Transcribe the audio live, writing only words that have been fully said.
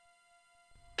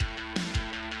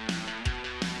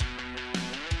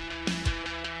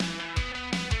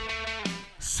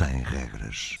sem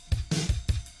regras.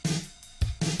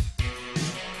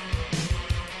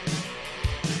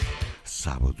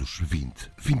 Sábados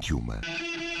 20, 21.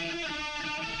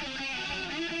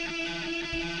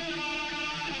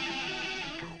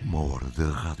 Uma hora de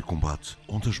rádio combate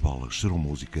onde as bolas serão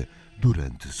música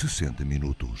durante 60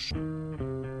 minutos.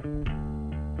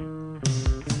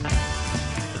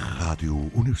 Rádio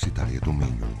Universitária do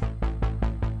Minho.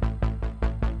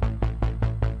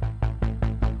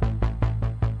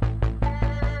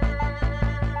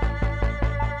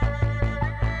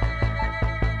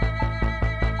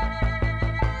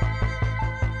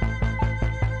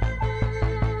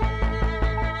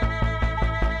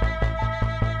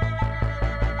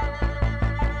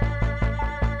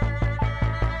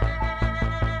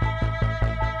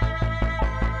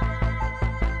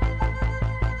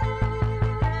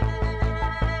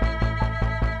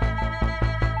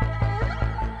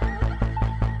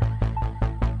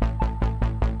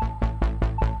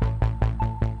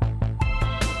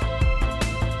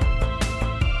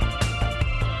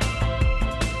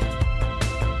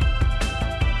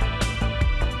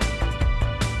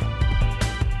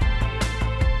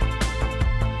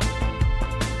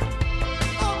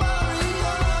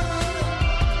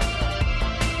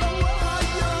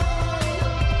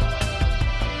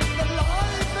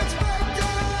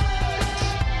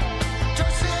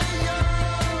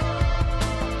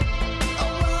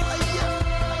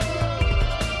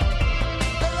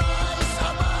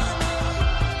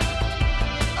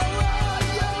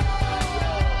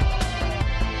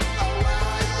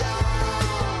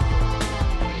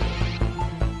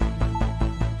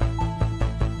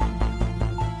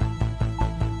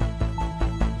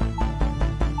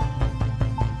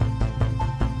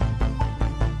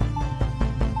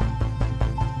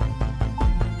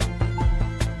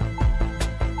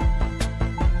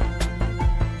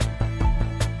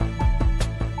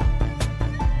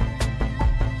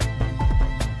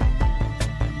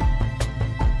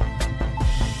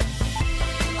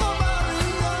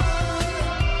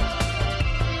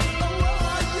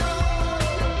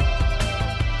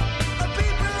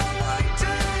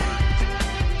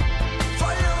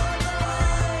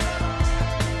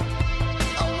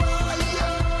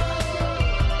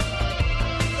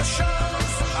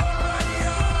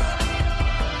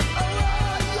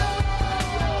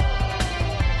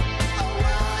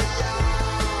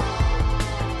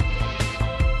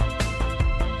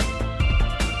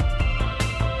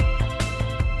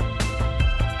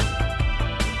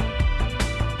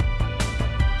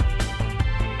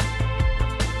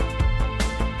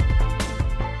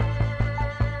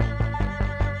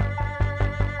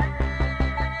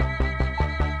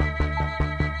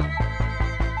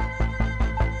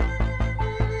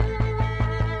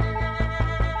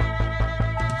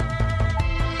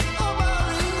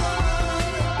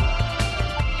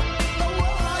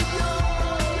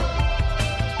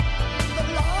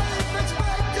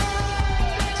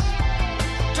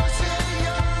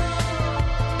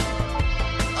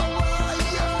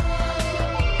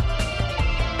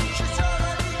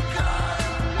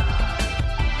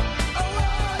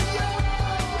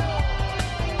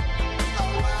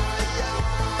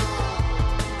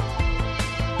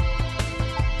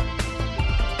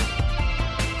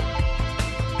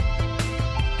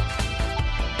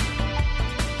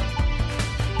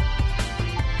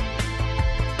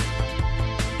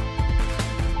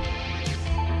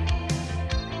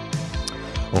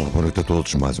 Boa noite a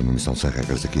todos, mais uma emissão sem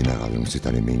regras aqui na Rádio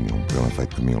Universitária Minho, um programa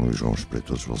feito por mim, Luís João, para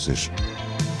todos vocês.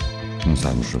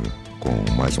 Começamos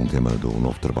com mais um tema do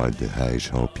novo trabalho de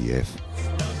O.P.F,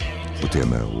 o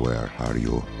tema Where Are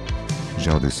You?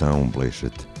 Já a audição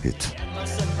BLEACHED HEAT,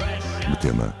 o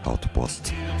tema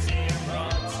Outpost.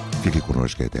 Fique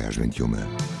connosco até às 21,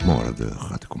 uma hora de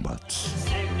rádio combate.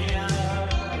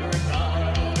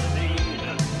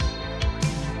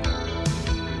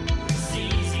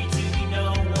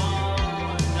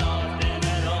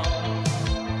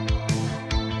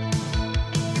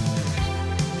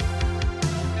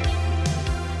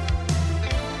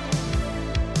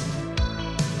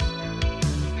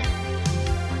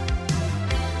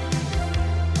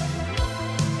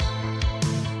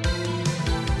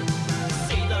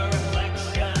 See the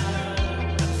reflection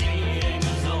of seeing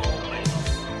us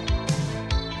always.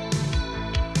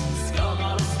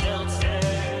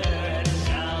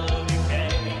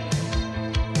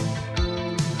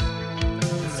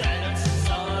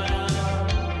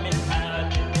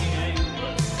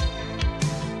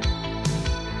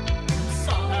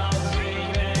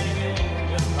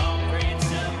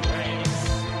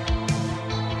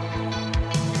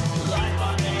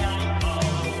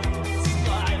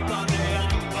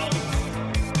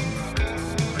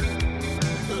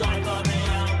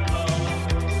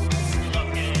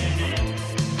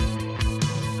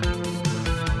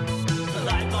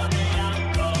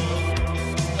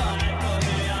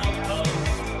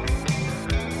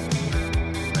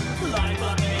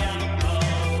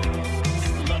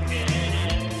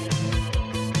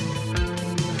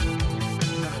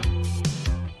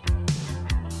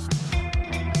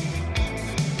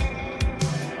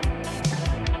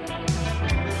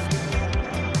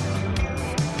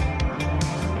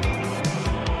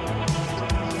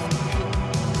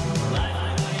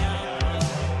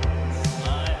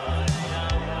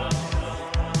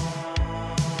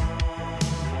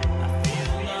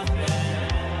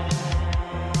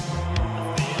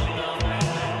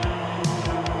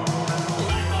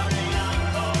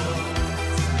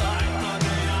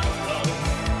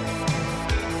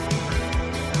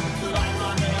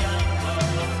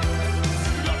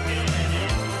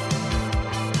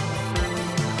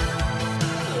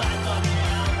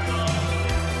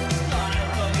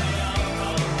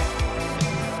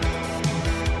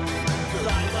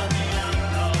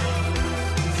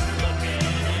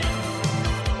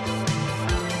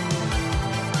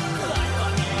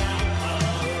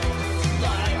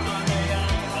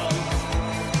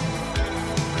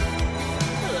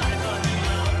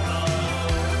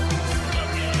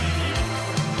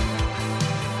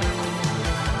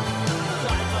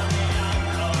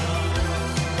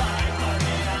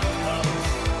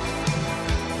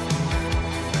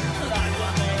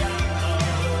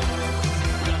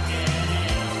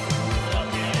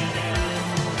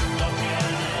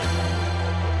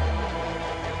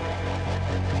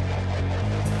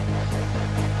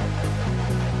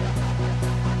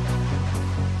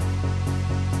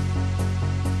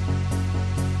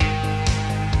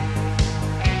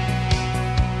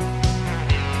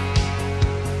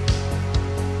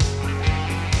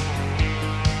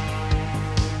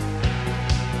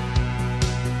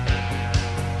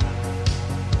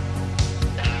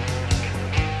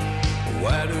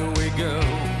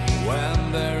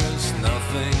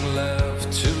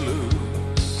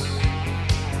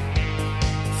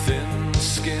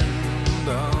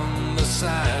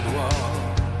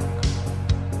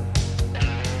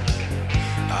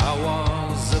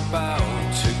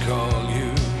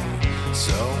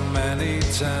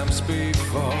 times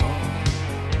before.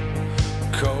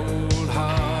 Cold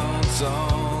hearts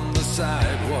on the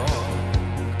sidewalk.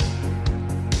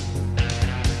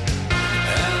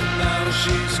 And now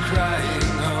she's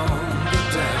crying on the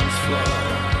dance floor,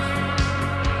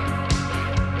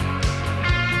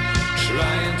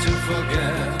 trying to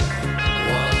forget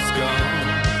what's gone.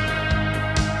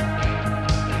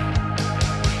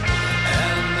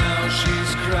 And now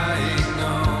she's crying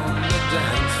on the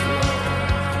dance floor,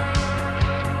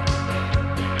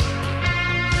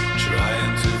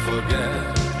 trying to forget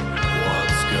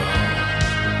what's gone.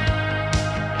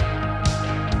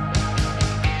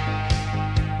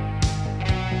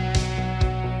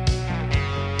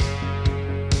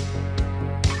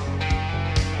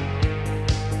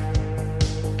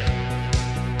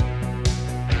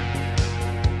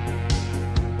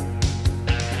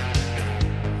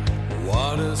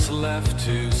 What is left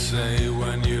to say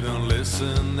when you don't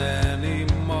listen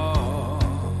anymore?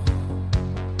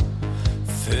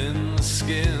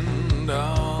 Thin-skinned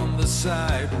on the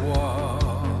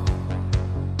sidewalk.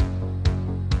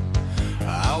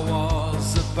 I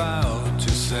was about to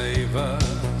save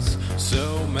us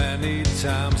so many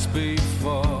times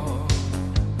before.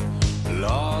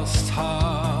 Lost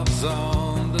hearts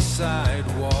on the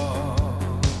sidewalk.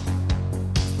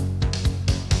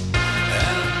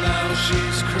 And now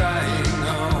she's crying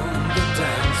on the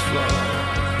dance floor,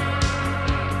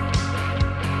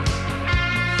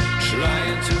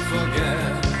 trying to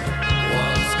forget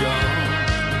what's gone.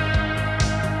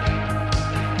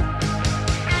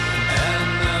 And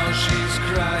now she's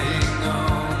crying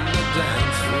on the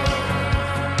dance floor,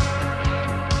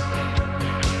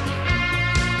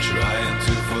 trying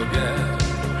to forget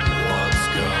what's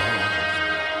gone.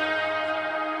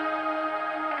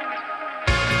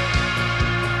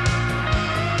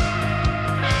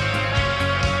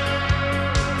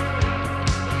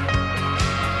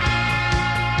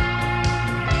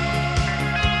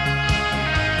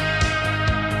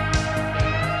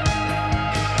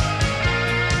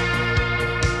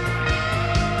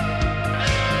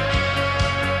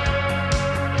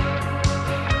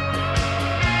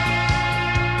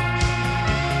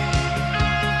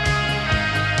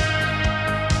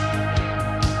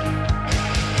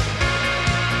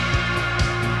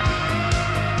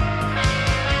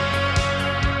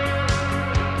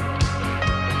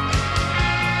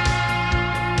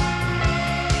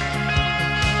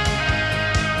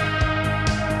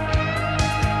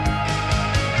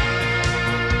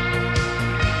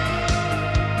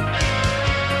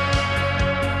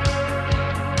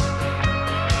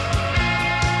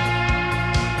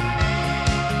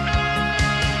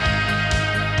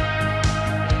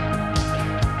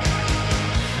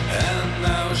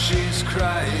 She's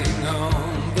crying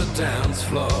on the dance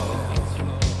floor,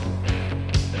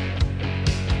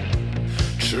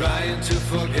 trying to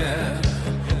forget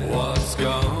what's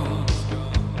gone.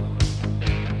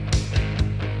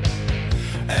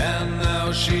 And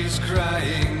now she's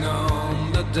crying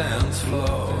on the dance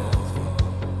floor,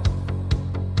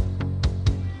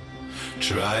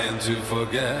 trying to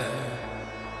forget.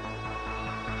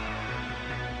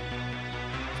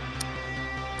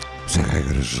 Sem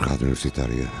regras, rádio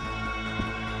universitária.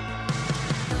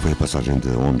 Foi a passagem de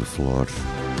On the Floor,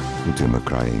 o tema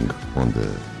Crying on the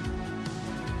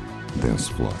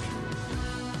Dance Floor.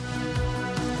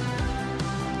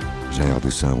 Já em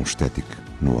audição ESTETICA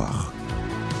NOIR,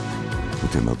 o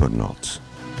tema Burnout.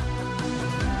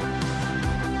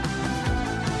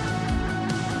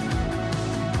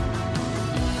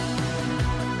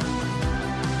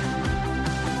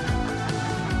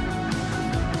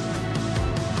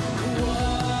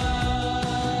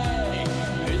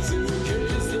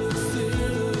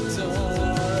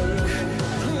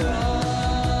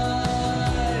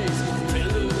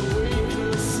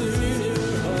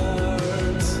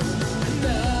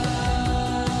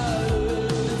 Now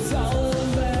it's all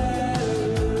bad.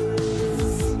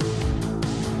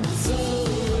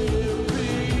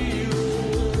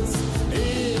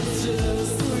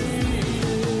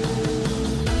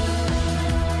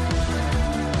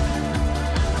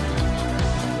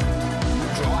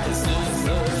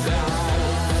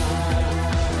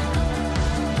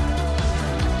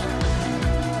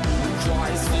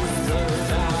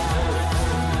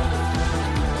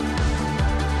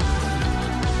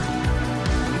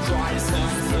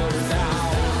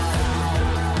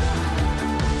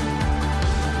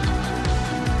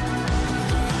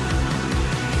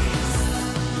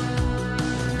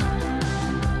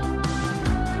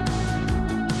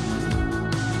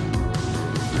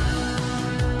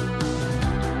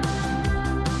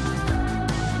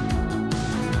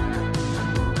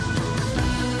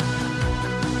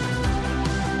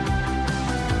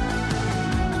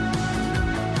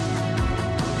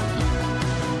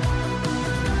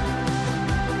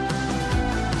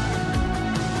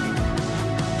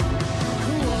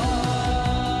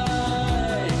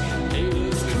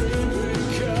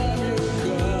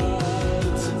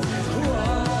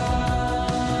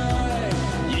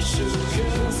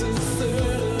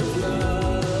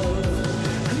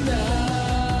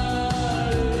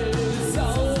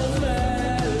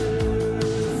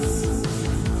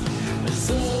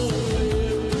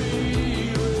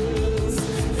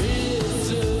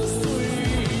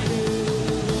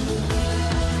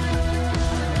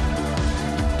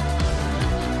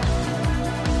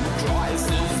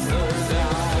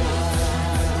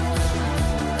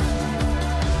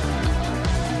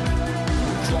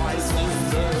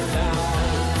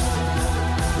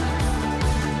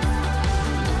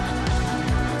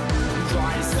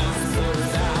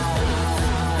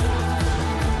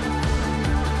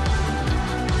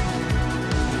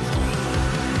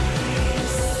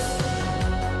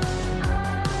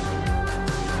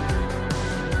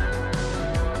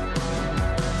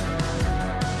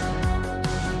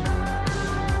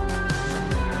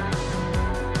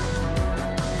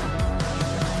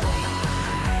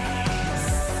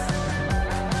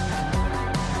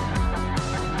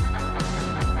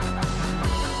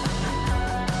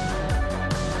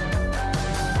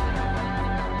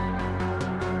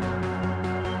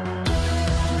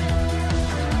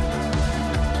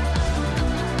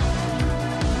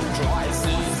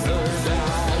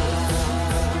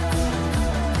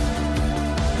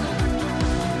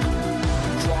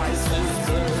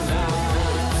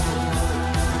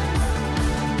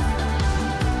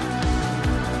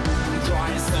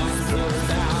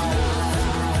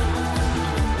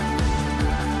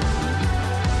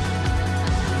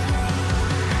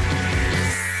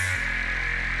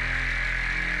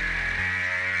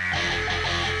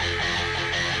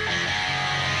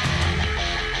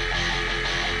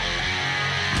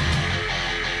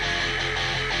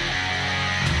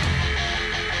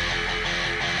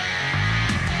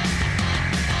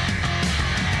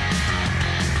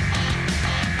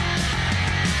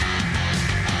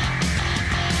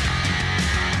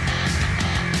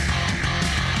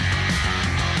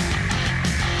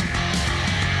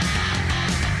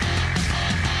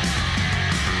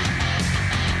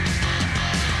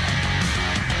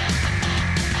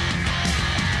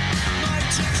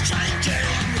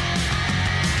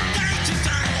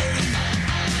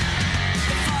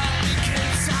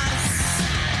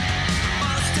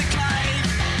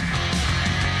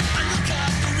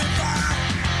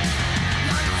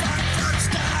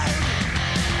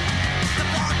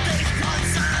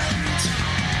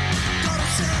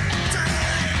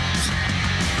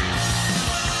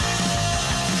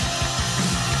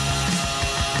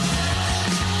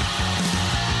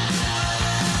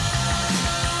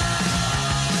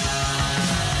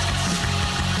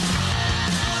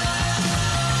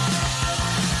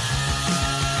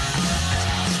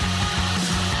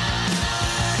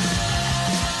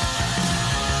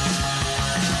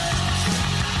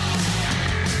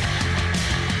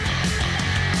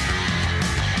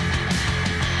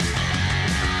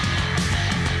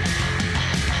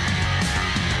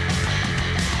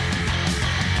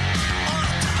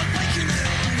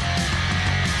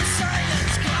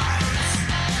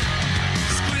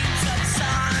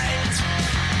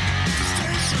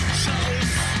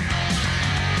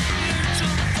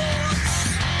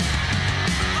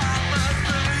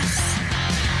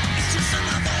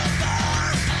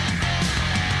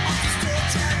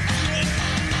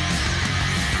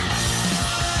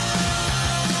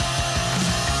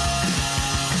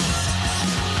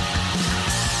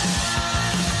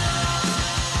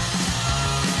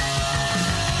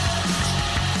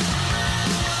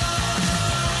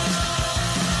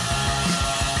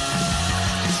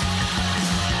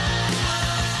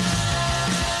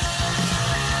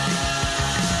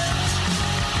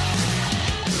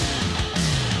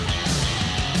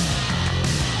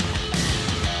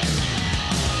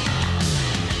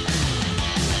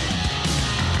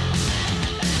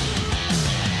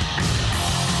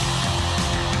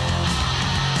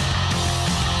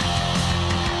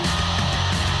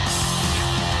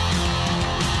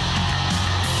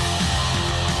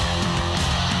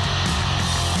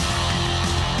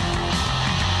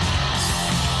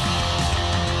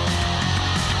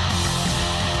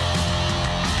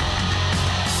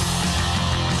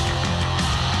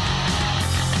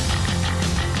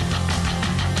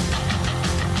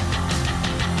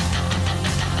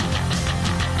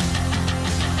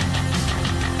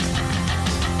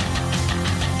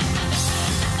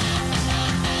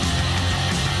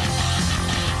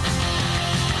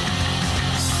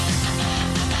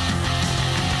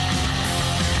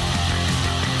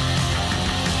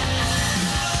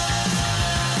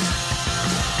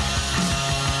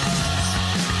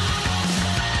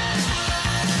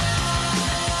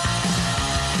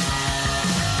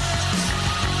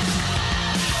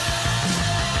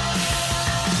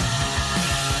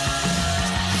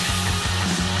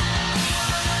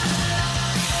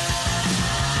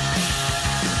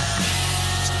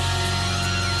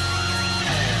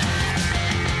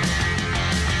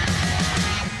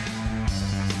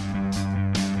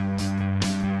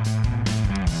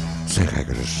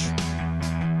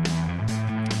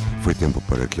 Foi tempo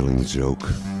para Killing Joke,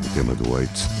 o tema do 8.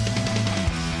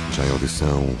 Já em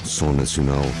audição, som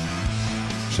nacional,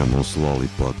 chamam-se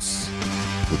LOLLIPOTS,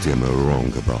 o tema Wrong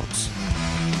About.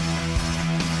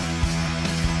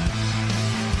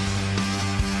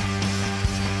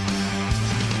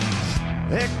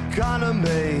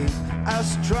 Economy,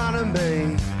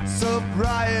 astronomy,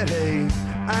 sobriety,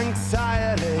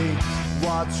 anxiety.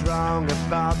 What's wrong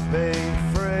about being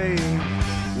free?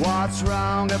 What's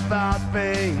wrong about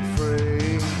being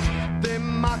free?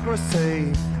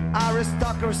 Democracy,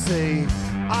 aristocracy,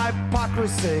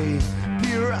 hypocrisy,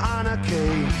 pure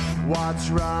anarchy. What's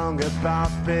wrong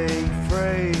about being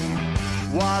free?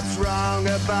 What's wrong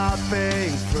about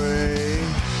being free?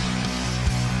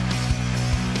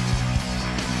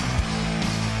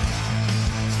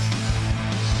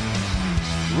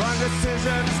 Wrong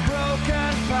decisions,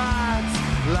 broken paths,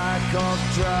 lack of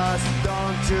trust,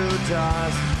 dawn to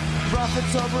dust.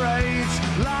 Prophets of rage,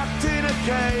 locked in a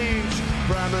cage,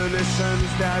 premonitions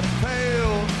that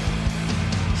fail.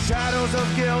 Shadows of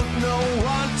guilt, no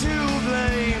one to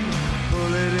blame.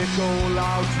 Political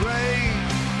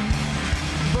outrage,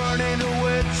 burning the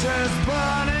witches,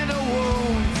 burning the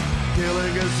wounds,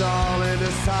 killing us all in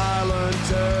a silent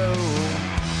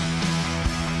tomb.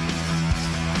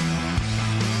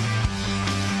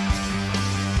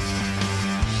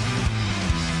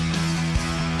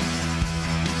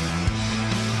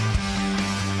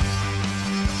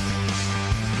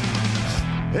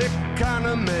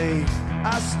 Economy,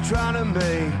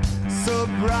 astronomy,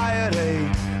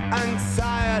 sobriety,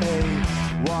 anxiety.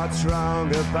 What's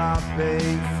wrong about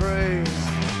being free?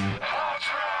 What's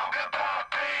wrong about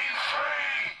being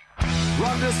free?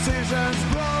 Wrong decisions,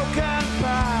 broken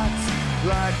paths,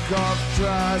 lack of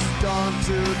trust, dawn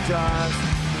to dust.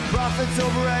 Prophets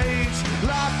of rage,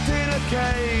 locked in a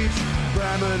cage,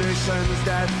 premonitions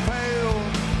that fail.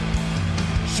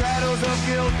 Shadows of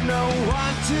guilt, no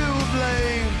one to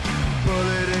blame.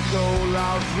 Political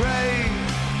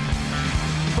outrage,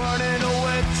 burning the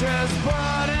witches,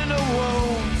 burning the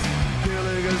wounds,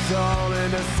 killing us all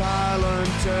in a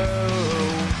silent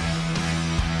tomb.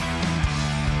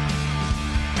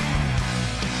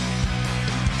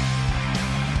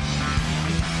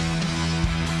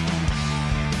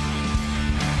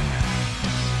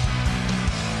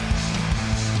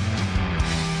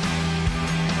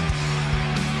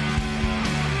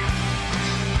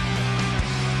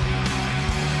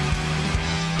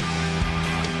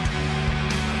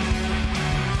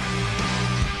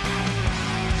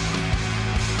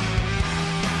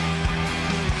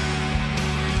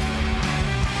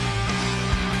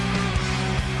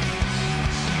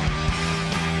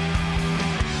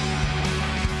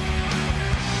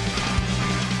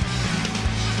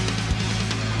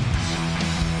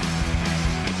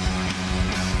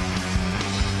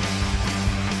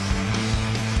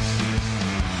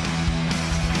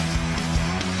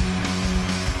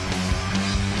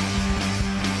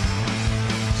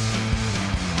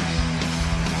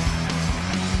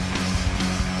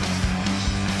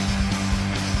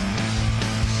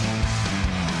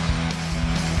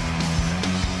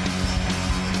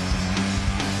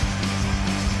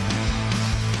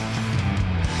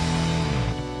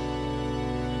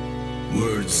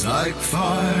 Like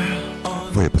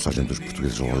fire Foi a passagem dos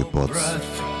portugueses LOLLIPOTS,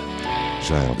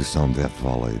 já em audição Death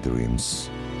Valley Dreams.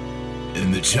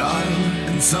 in the child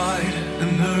inside a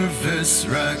nervous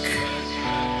wreck.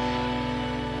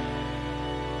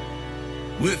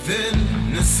 With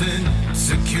innocent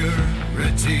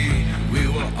security, we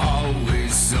were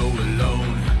always so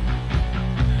alone.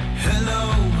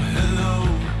 Hello, hello,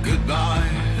 goodbye,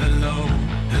 hello,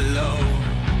 hello.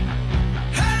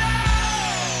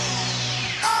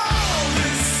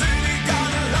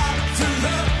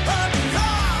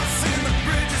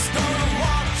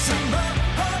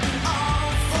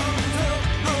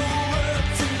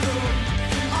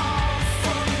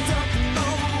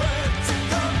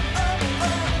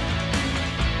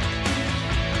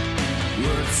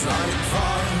 Like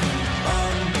fire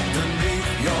underneath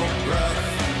your breath.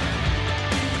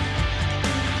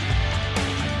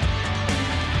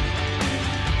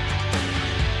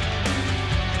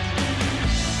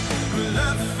 We're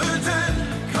left for dead,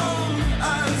 cold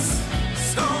as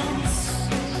stones.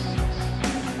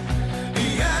 The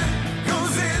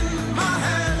echoes in my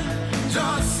head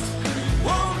just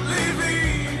won't leave me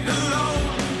alone,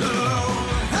 alone.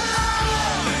 Hello,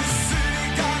 this city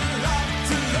got a lot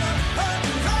to learn.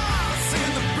 Across in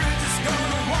the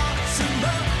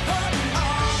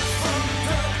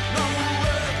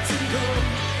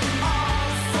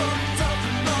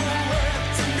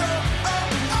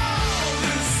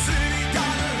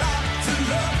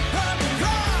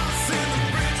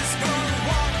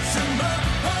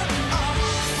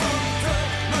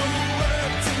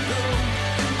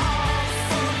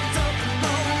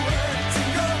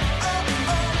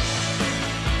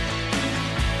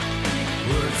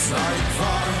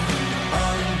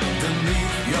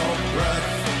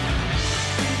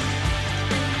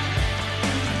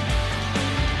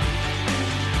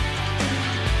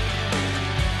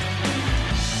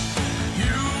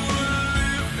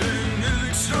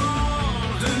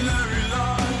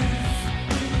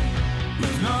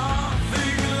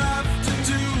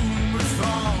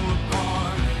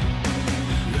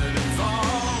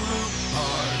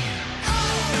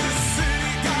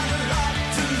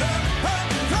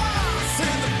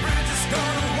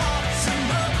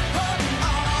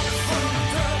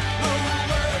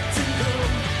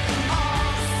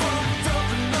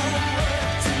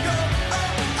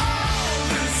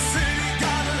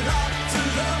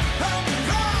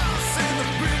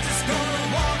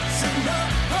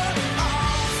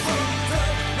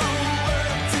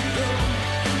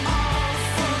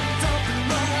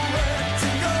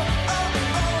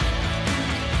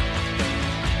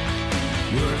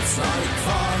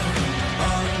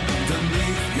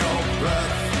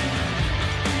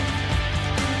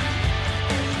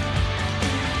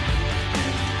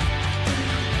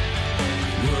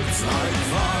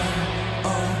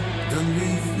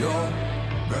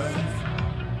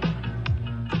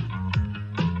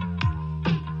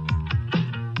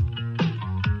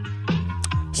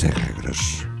Sem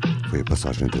regras. Foi a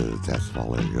passagem de Death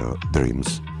Valley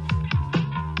Dreams.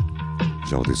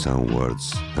 Já a audição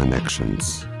Words and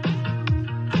Actions.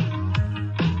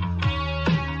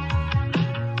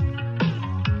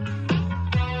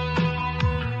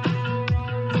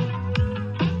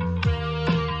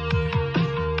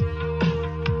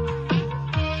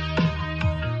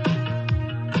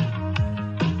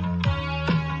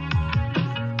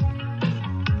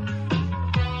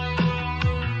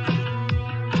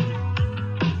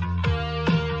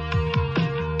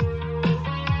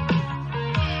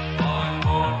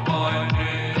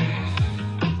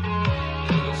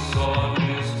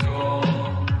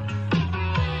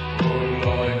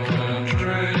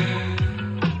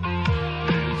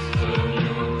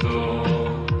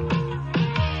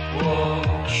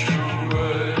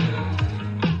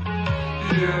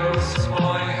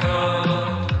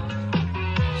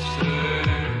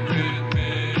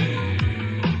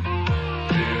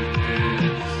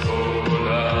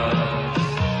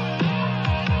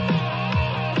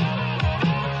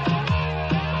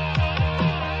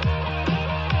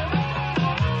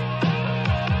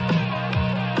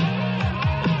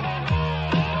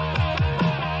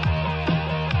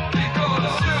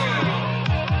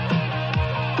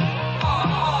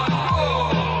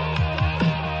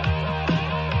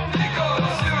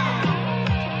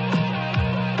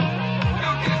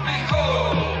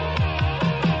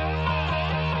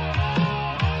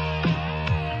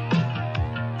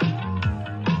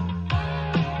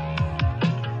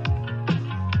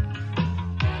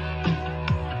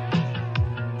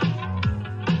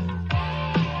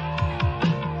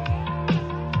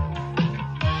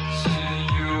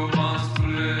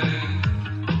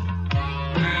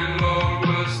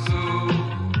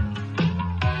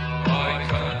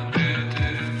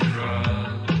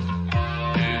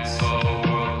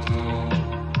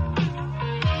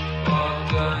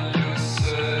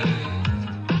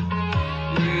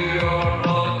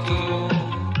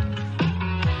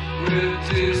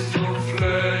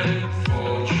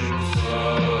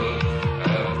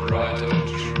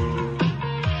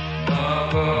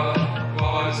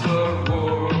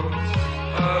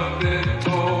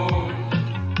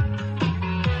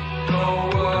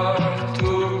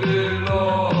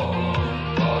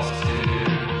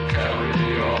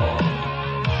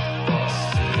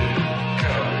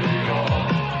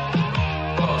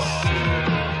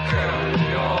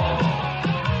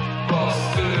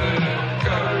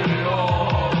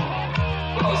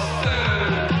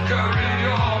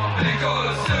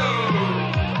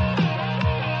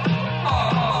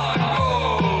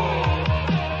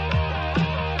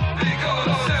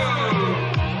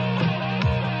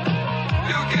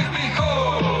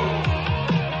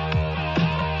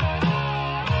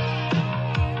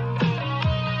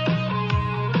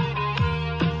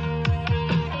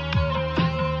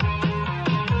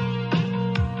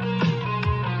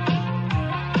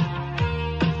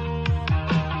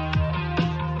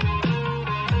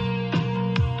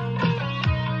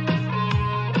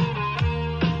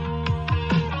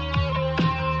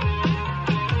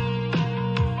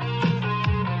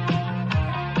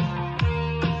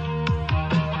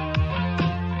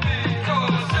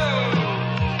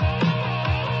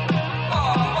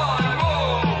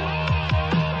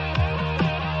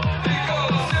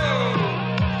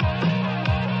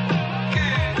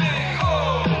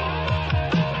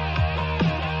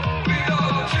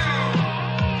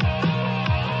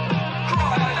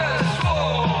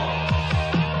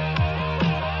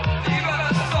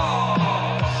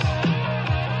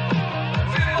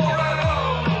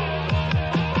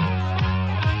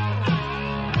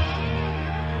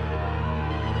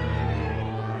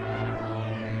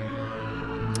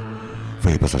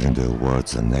 Foi a passagem de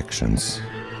Words and Actions.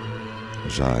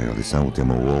 Já em audição o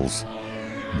tema Walls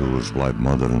dos BLEIB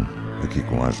MODERN, aqui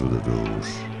com a ajuda dos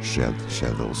SHAD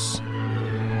SHADOWS.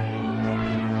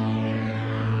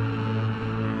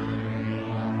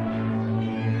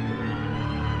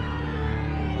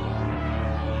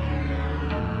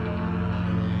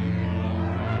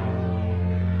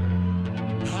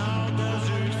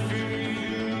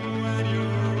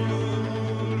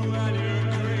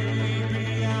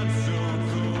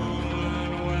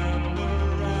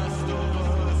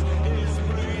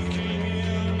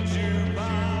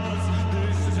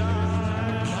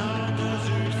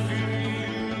 Feel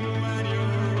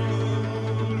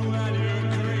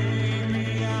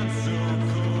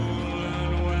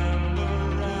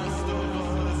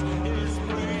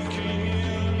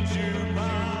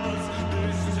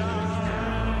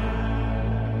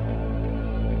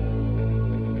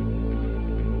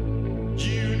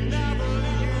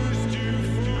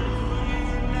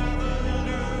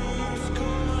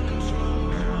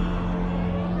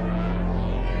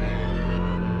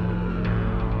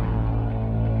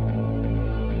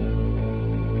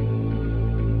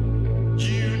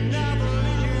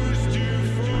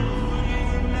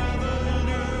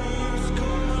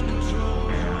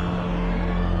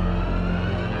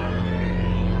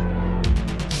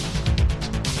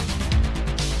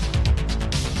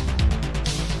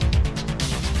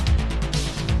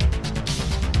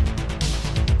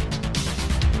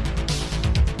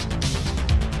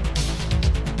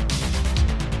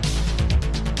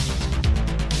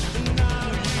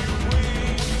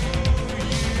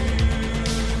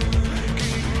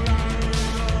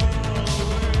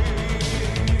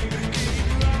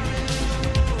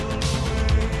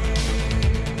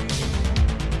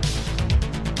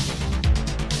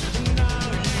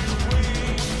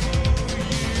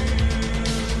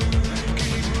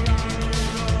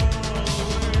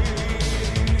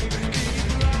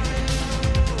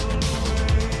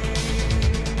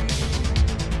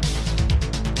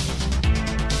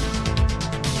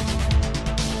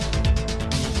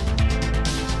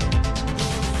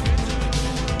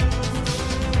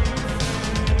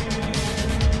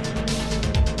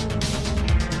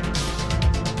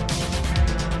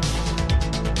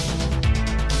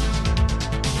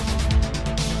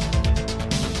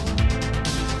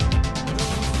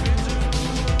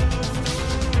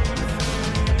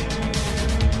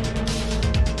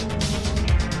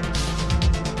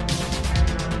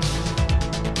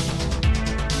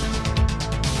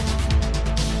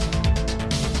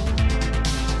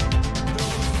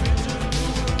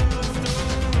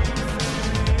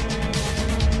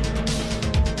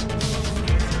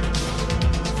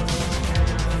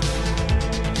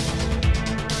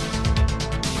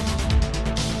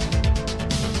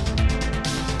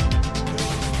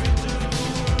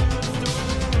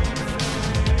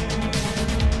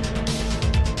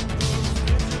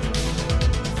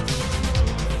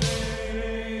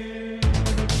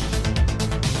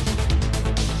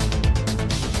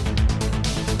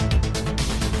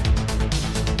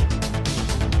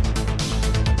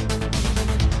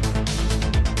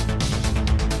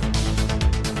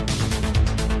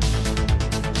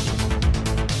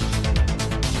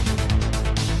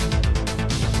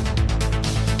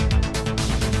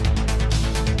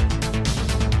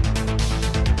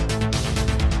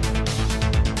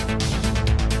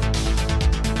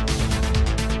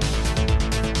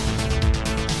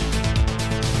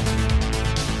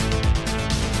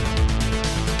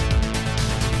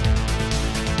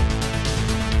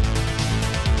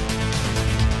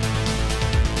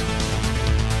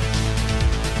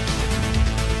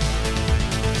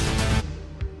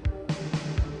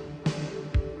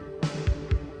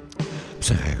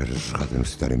Regras, Rádio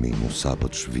Universitária Minho,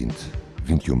 sábados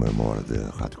 21h de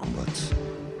Rádio Combate.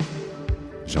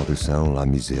 Já audição La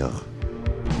Misère,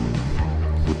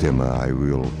 o tema I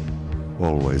Will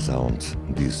Always Haunt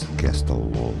These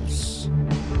Castle Walls.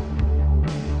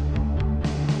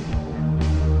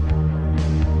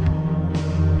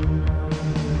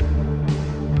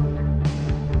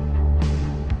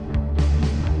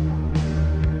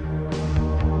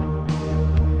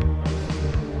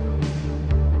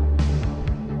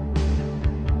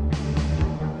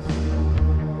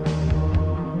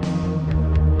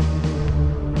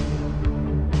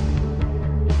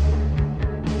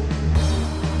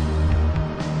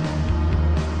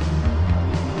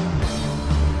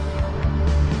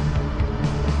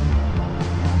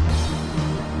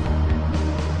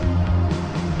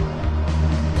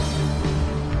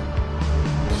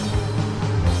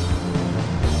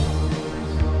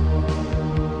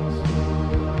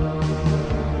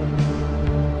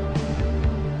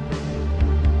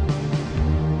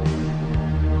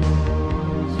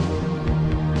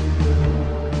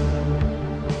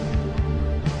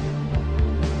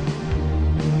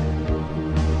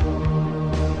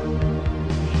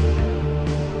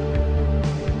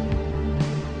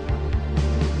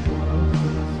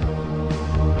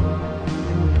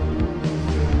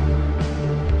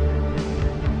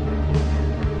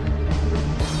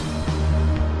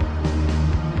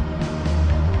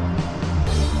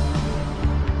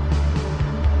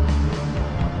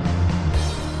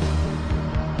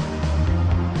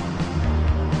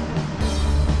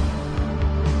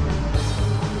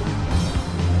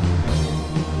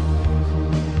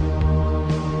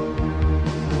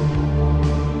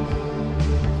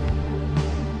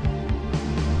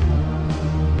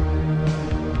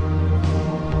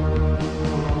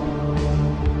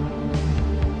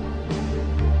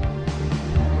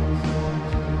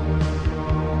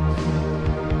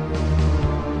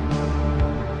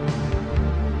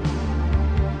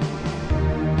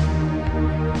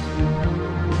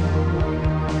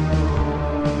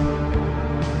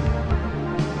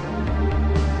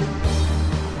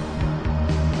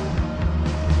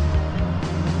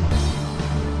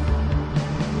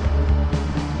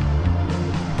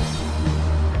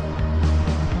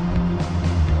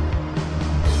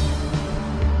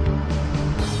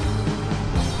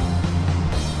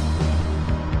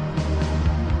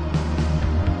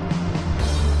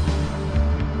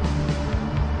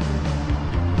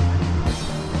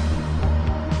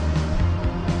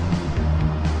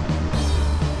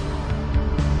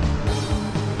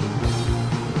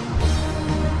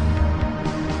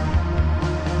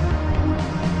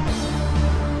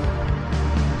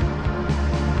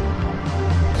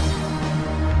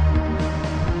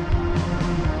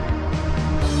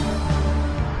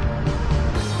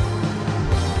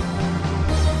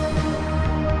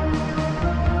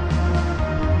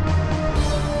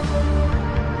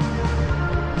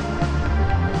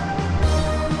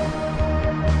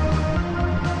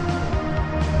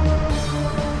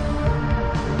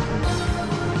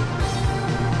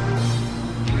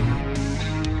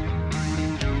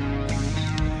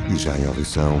 Já em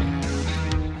audição,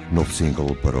 novo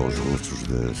single para os russos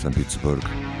de São Petersburgo,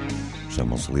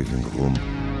 chamam-se Livinroom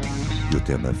e o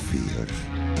tema Fear.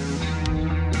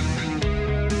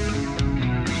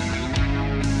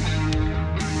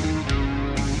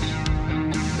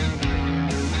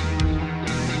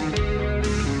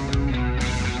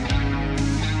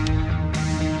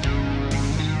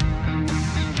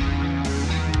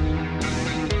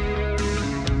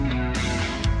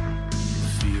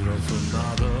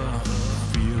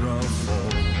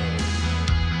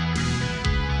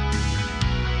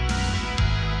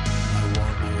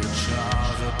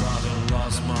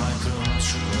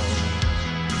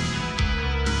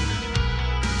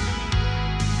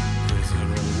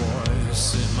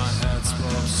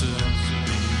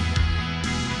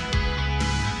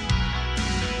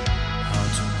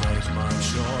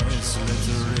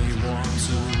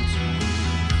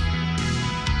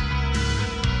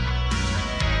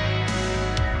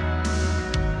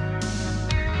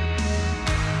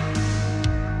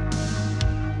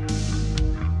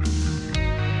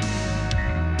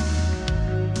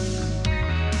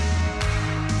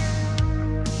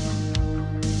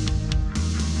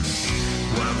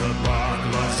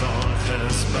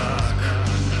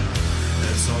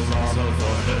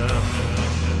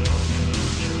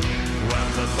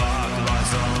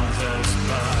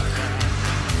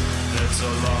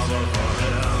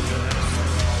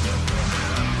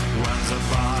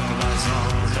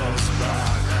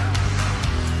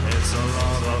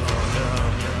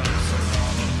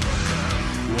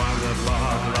 When the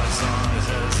fog lights on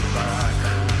his back,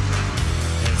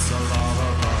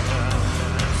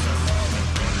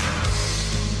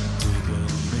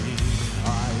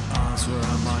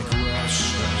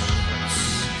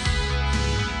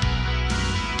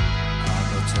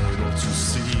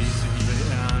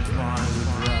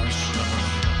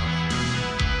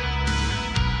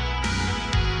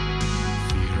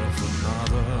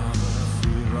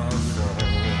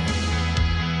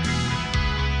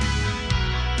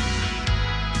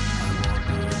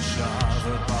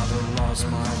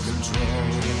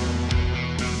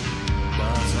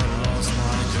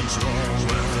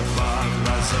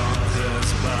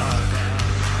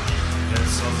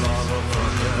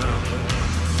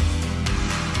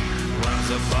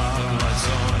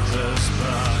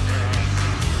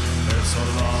 it's a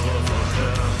lover for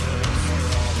him.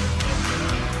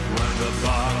 When the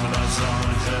butler's on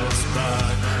his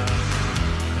back,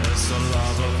 it's a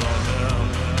lover for him.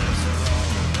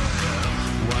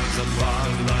 When the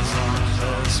butler's on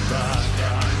his back,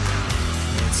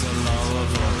 it's a lover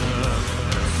for him.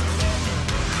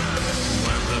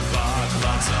 When the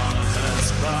butler's on his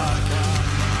back,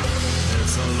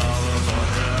 it's a lover for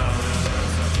him.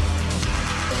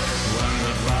 When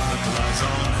the butler's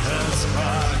on his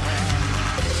back,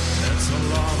 it's a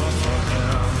lover for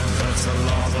him. It's a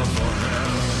lover for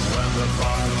him. When the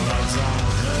butler's on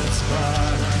his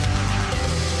back,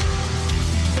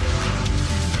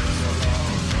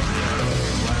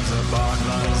 when the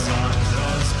butler's on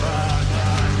his back.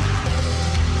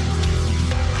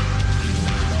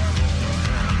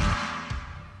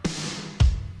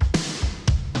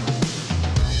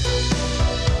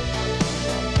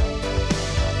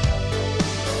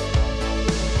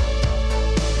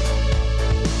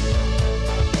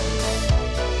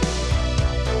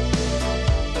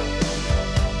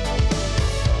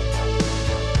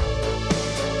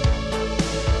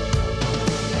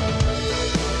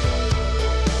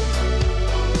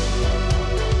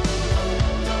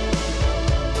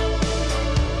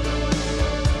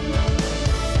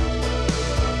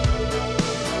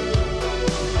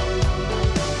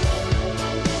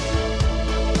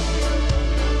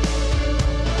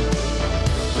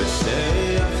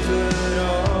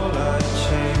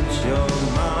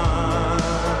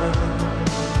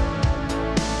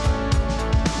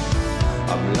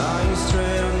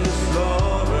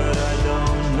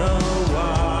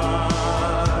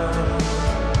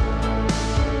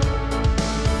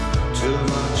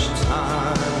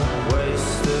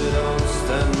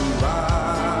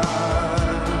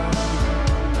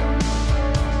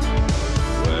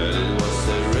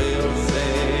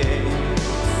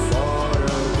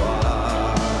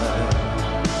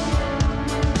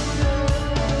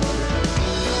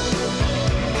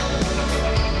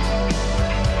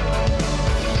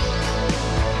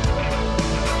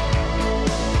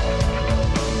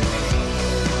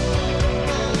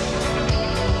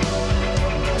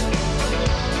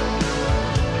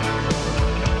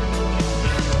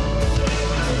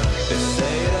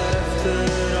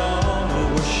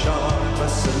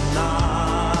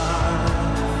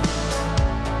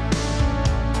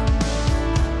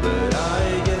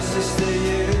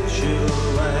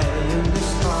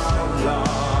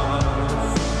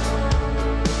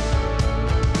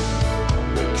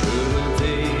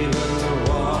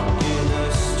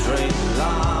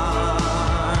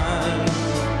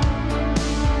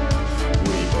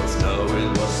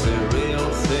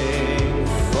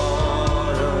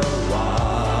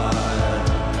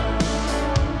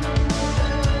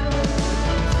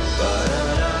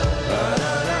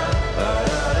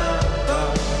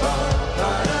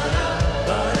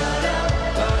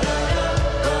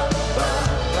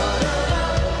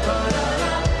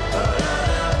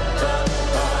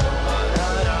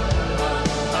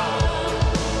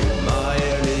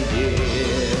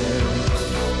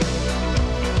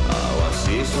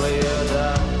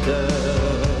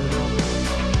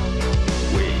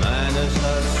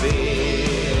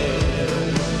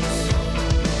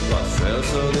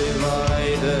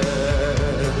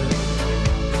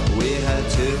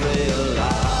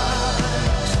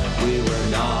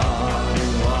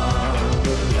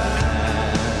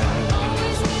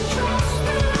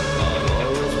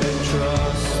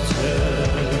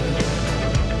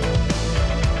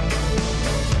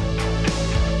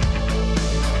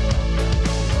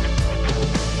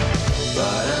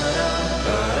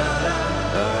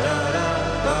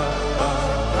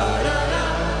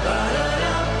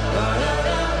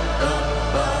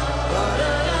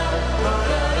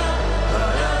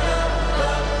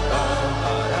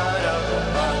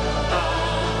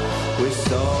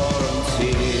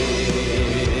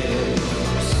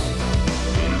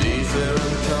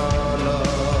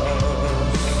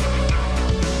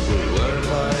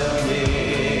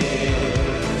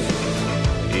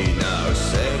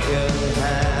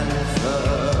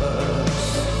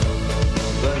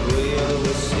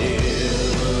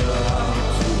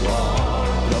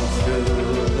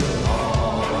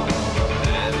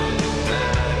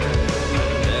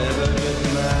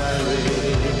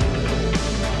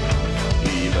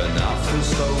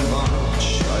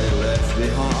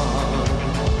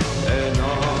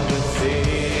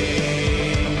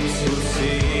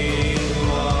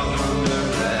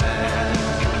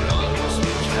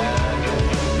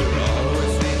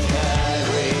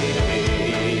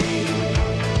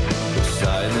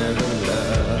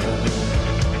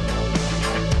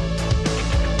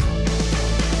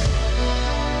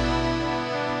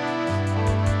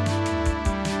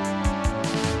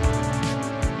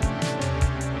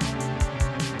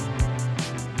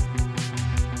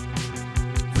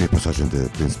 Foi a passagem de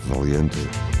Príncipe Valiente,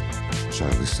 já a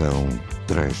lição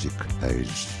Tragic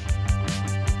Age.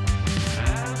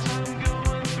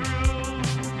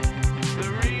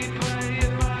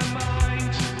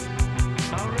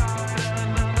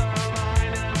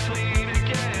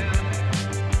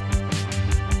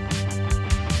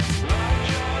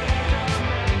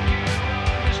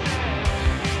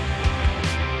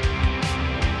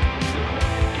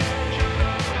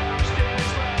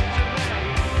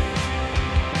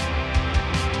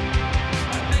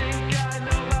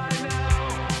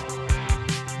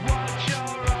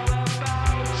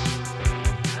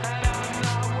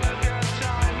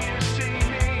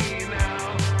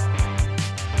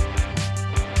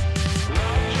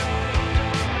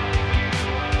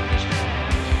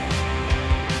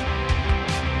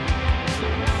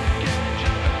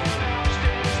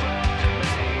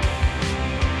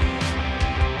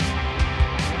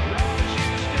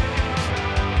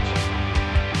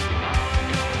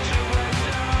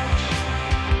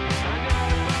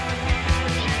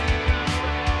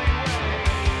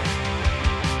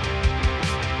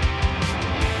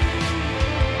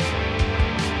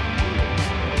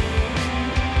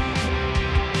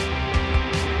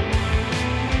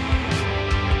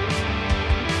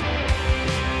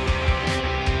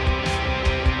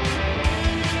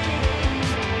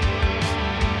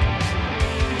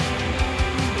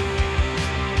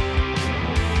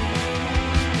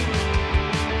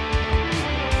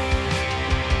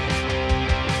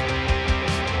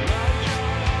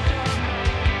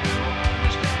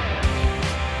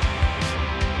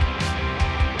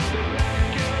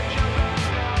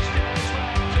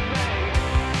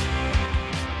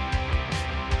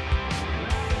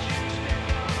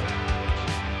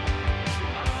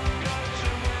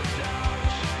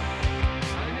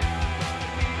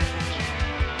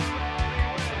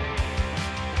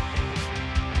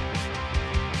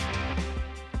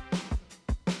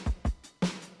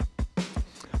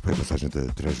 Foi a passagem da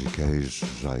Tragic Age,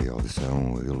 já é a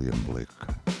audição William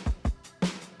BLEAK.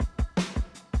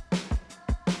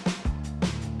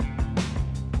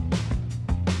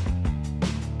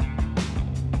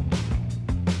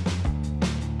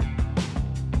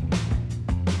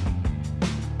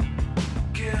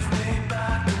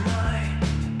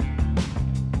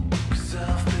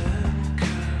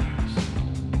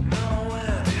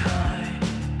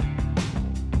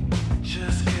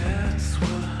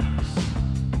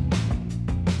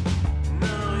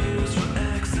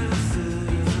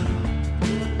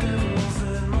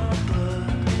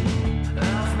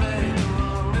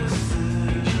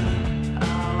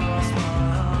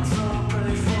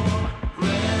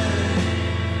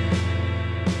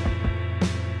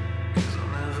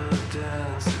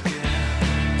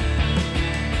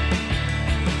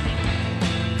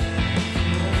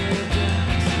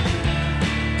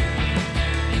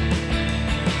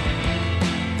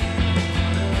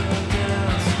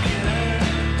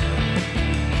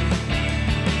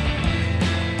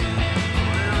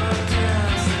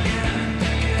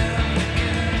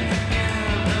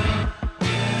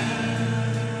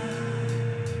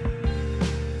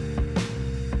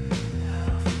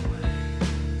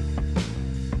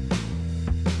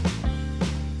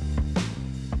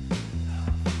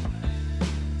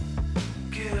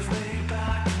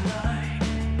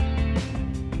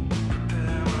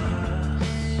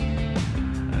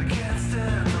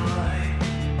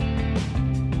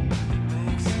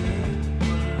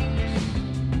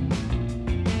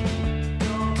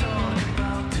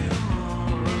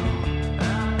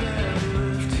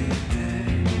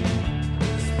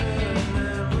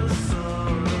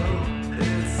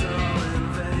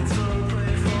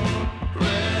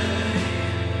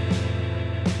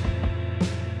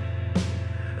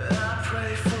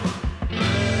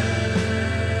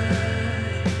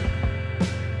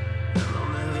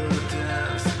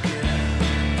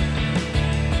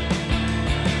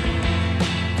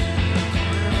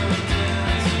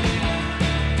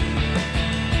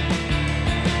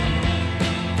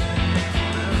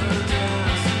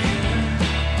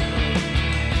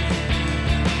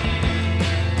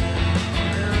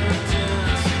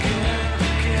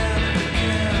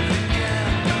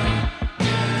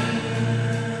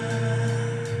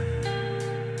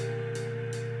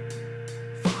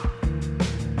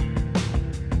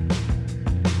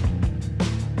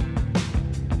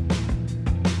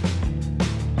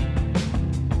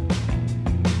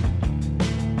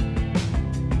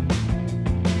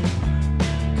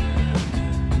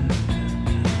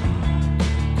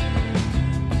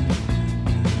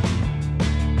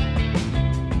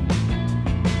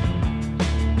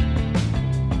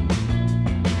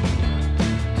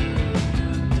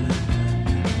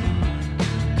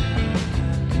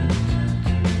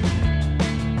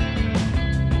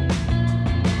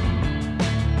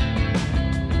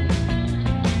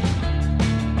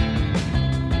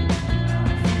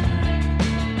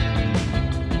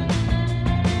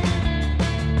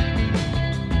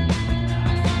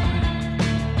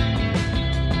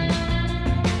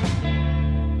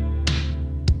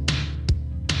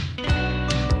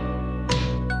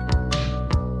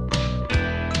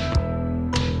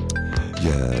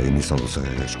 A emissão do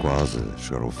Regras quase a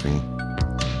chegar ao fim.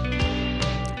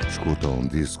 Escutam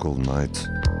This Cold Night.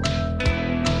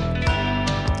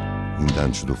 Ainda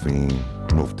antes do fim,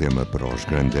 novo tema para os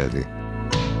GRANDADDY.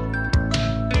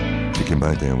 Fiquem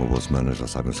bem, tenham uma boa semana. Já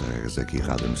sabem, os Regras aqui,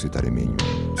 Rádio Universitária Minho,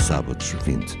 sábados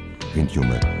 20, 21,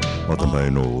 ou também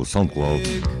no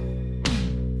SoundCloud,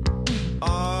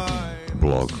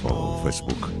 blog ou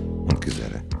Facebook, onde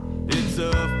quiserem.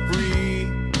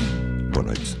 Boa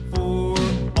noite.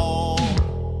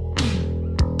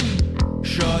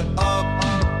 Shut up,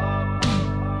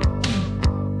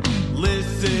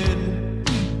 listen,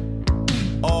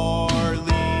 or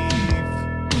leave.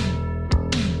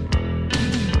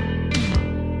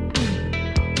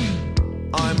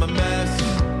 I'm a mess,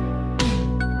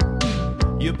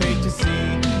 you paid to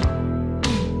see.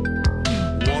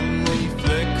 One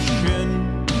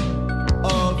reflection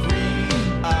of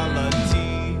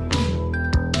reality.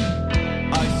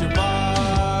 I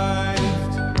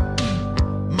survived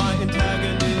my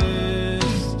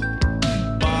antagonist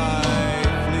by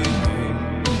fleeing.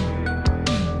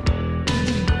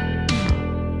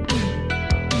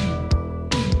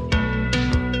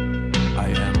 I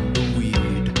am the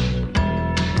weed,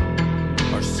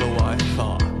 or so I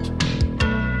thought.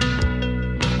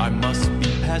 I must be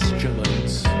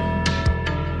pestilence.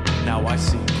 Now I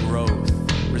see growth,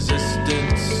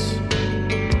 resistance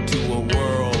to a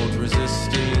world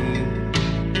resisting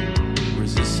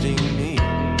me.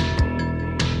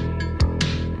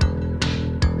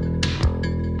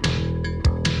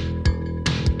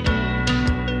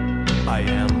 I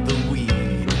am the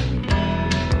weed.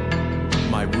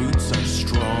 My roots are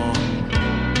strong.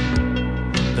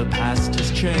 The past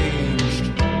has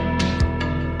changed.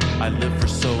 I lived for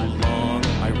so long,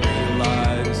 I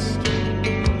realized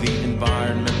the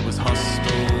environment was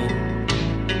hostile.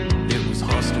 It was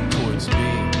hostile towards me.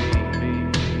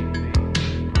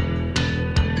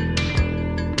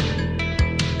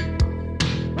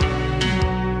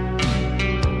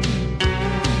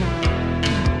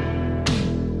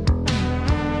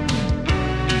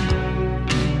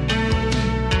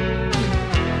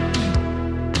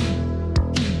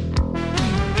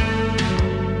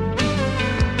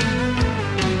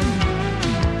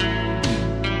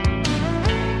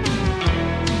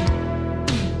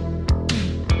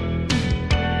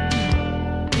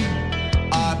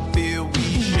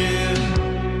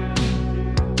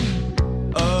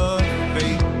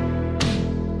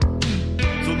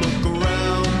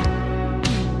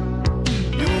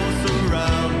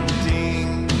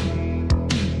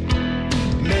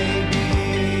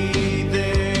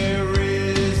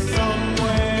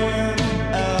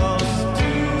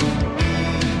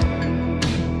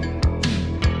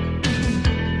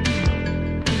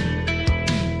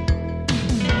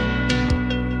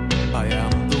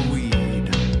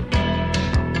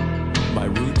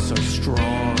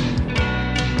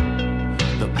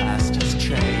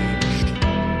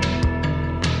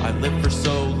 Lived for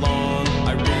so long.